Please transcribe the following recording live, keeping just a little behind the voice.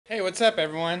Hey, what's up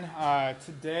everyone?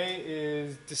 Today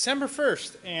is December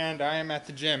 1st and I am at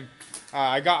the gym.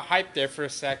 I got hyped there for a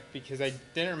sec because I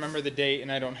didn't remember the date and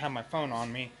I don't have my phone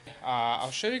on me. I'll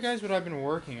show you guys what I've been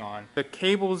working on. The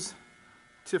cables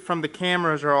from the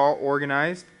cameras are all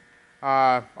organized.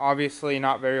 Obviously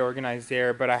not very organized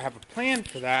there, but I have a plan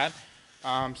for that.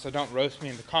 So don't roast me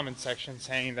in the comment section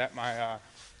saying that my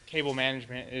cable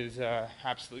management is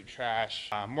absolute trash.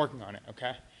 I'm working on it,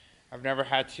 okay? I've never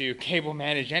had to cable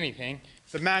manage anything.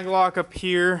 The maglock up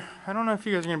here, I don't know if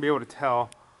you guys are gonna be able to tell.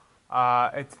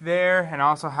 It's there, and I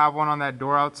also have one on that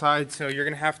door outside, so you're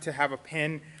gonna have to have a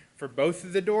pin for both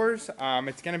of the doors.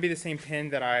 It's gonna be the same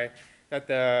pin that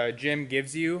the gym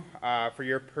gives you for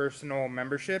your personal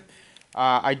membership.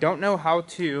 I don't know how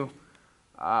to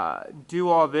do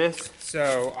all this,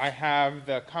 so I have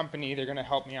the company. They're gonna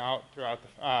help me out throughout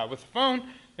with the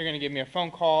phone. They're gonna give me a phone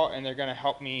call, and they're gonna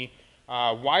help me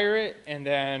wire it, and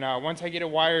then once I get it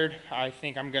wired, I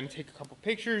think I'm going to take a couple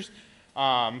pictures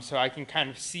so I can kind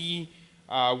of see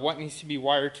what needs to be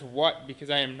wired to what, because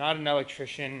I am not an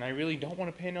electrician and I really don't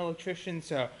want to pay an electrician,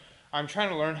 so I'm trying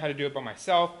to learn how to do it by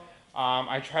myself.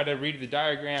 I try to read the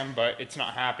diagram, but it's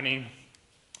not happening.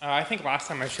 I think last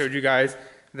time I showed you guys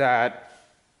that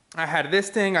I had this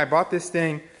thing. I bought this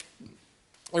thing.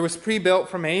 It was pre-built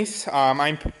from Ace.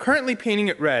 I'm currently painting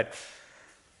it red.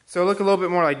 So it'll look a little bit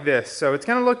more like this. So it's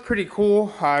gonna look pretty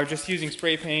cool. Just using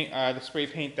spray paint. The spray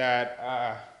paint that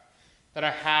I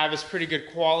have is pretty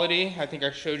good quality. I think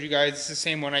I showed you guys. It's the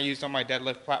same one I used on my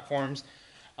deadlift platforms.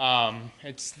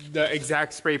 It's the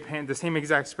exact spray paint, the same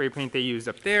exact spray paint they used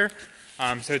up there.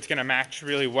 So it's gonna match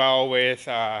really well with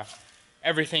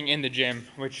everything in the gym,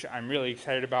 which I'm really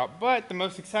excited about. But the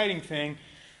most exciting thing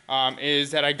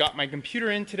is that I got my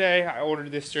computer in today. I ordered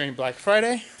this during Black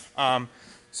Friday.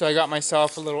 So I got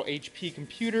myself a little HP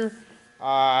computer.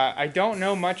 I don't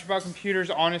know much about computers,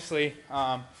 honestly.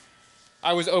 I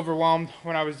was overwhelmed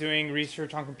when I was doing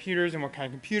research on computers and what kind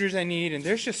of computers I need, and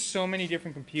there's just so many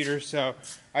different computers, so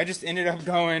I just ended up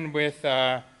going with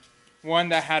one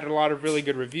that had a lot of really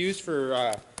good reviews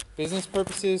for business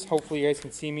purposes. Hopefully you guys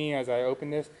can see me as I open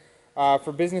this.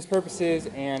 For business purposes,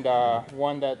 and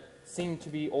one that seemed to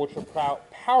be ultra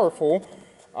powerful.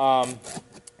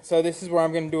 So this is where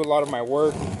I'm going to do a lot of my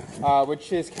work,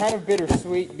 which is kind of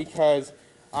bittersweet because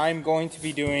I'm going to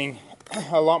be doing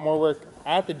a lot more work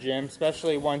at the gym,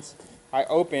 especially once I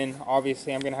open.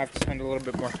 Obviously, I'm going to have to spend a little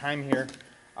bit more time here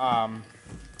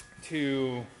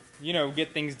to,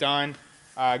 get things done,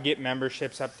 get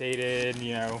memberships updated,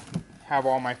 have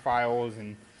all my files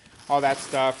and all that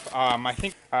stuff. I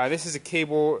think this is a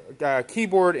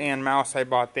keyboard and mouse I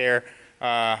bought there.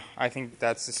 I think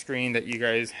that's the screen that you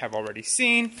guys have already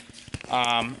seen,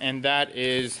 and that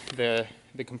is the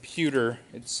computer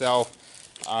itself.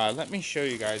 Let me show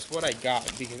you guys what I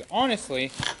got, because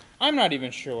honestly, I'm not even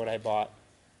sure what I bought.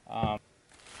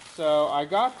 So I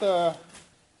got the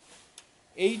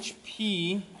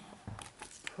HP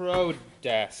Pro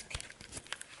Desk.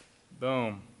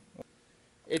 Boom.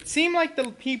 It seemed like the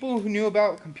people who knew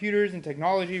about computers and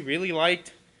technology really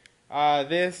liked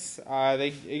this.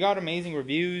 They got amazing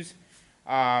reviews.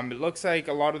 It looks like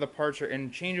a lot of the parts are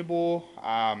interchangeable.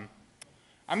 I'm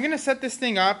gonna set this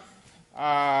thing up,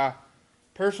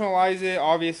 personalize it.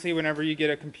 Obviously, whenever you get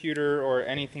a computer or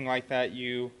anything like that,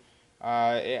 it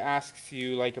asks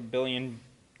you like a billion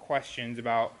questions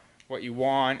about what you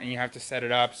want, and you have to set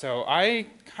it up. So I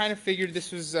kind of figured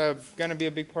this was gonna be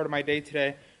a big part of my day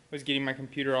today, was getting my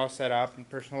computer all set up and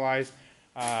personalized.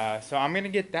 So I'm gonna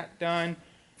get that done.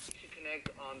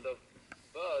 On the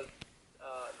bus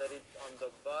that is on the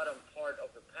bottom part of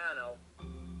the panel,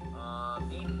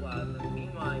 B plus and B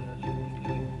minus should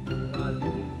be plus B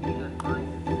and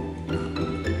minus.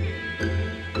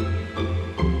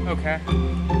 Okay.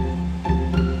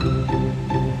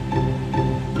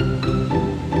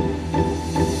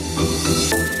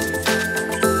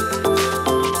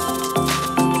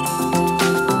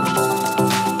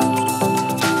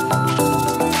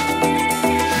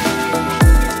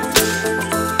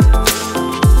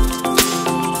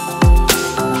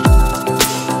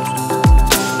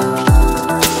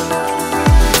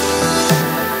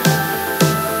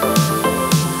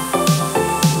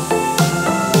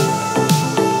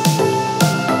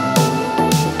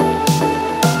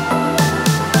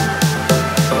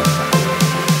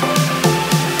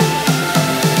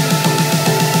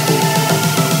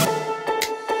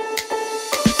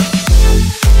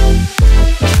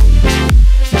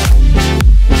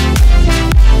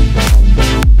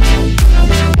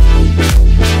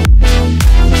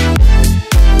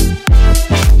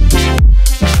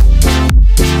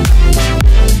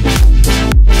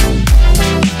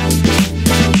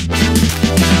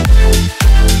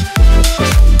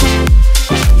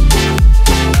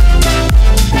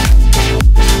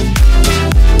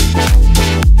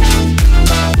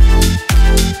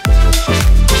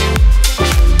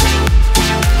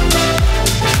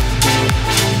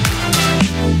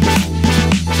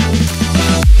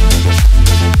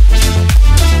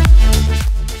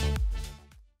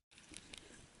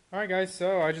 Alright guys,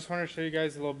 so I just wanted to show you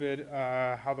guys a little bit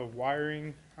how the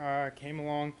wiring came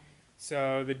along.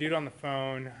 So the dude on the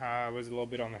phone was a little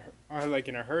bit on the like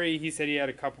in a hurry. He said he had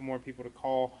a couple more people to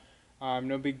call.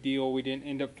 No big deal. We didn't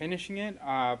end up finishing it,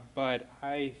 but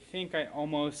I think I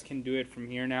almost can do it from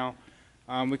here now.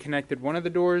 We connected one of the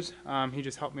doors. He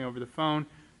just helped me over the phone.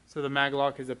 So the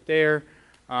maglock is up there.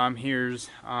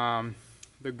 Here's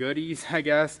the goodies, I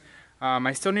guess.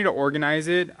 I still need to organize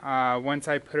it once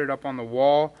I put it up on the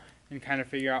wall and kind of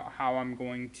figure out how I'm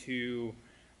going to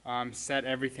set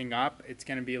everything up. It's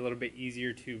going to be a little bit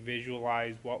easier to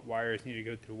visualize what wires need to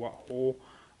go through what hole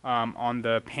on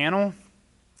the panel.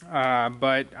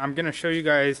 But I'm going to show you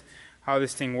guys how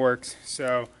this thing works.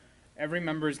 So every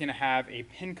member is going to have a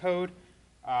pin code.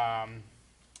 I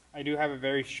do have a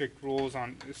very strict rule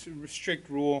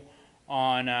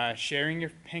on sharing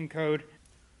your pin code.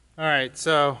 Alright,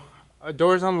 so a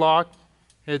door's unlocked.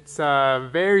 It's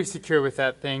very secure with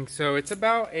that thing. So it's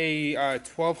about a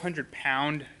 1,200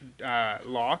 pound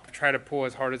lock. Try to pull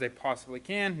as hard as I possibly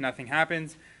can. Nothing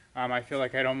happens. I feel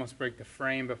like I'd almost break the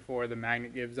frame before the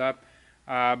magnet gives up.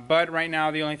 But right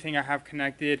now the only thing I have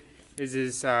connected is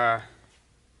this a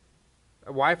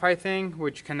Wi-Fi thing,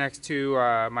 which connects to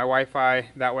my Wi-Fi.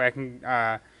 That way I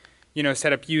can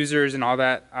set up users and all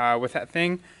that with that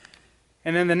thing.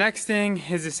 And then the next thing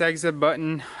is this exit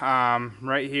button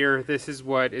right here. This is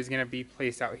what is going to be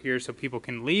placed out here so people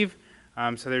can leave.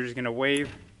 So they're just going to wave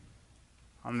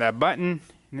on that button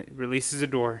and it releases a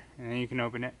door and then you can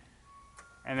open it.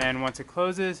 And then once it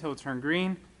closes, it'll turn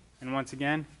green, and once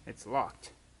again, it's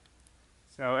locked.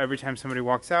 So every time somebody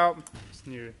walks out, just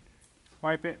need to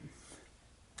wipe it.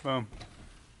 Boom.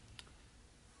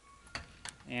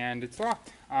 And it's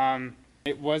locked.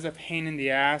 It was a pain in the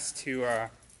ass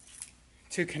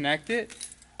to connect it,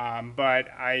 but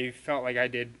I felt like I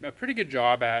did a pretty good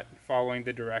job at following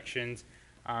the directions.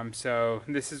 So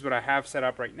this is what I have set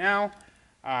up right now.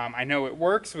 I know it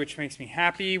works, which makes me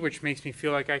happy, which makes me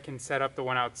feel like I can set up the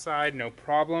one outside, no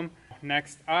problem.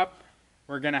 Next up,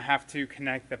 we're gonna have to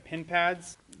connect the pin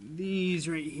pads. These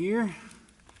right here.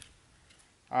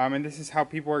 And this is how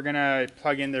people are gonna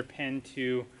plug in their pin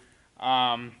to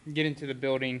get into the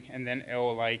building, and then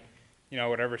it'll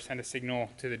whatever, send a signal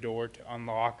to the door to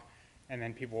unlock, and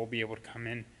then people will be able to come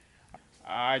in.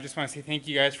 I just want to say thank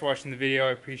you guys for watching the video.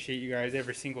 I appreciate you guys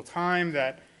every single time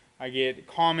that I get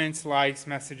comments, likes,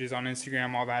 messages on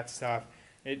Instagram, all that stuff.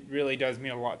 It really does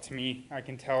mean a lot to me. I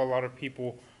can tell a lot of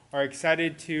people are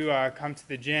excited to come to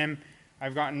the gym.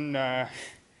 I've gotten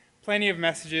plenty of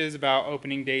messages about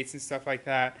opening dates and stuff like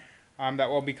that that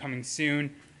will be coming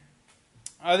soon.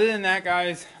 Other than that,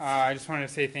 guys, I just wanted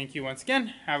to say thank you once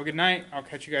again. Have a good night. I'll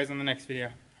catch you guys on the next video.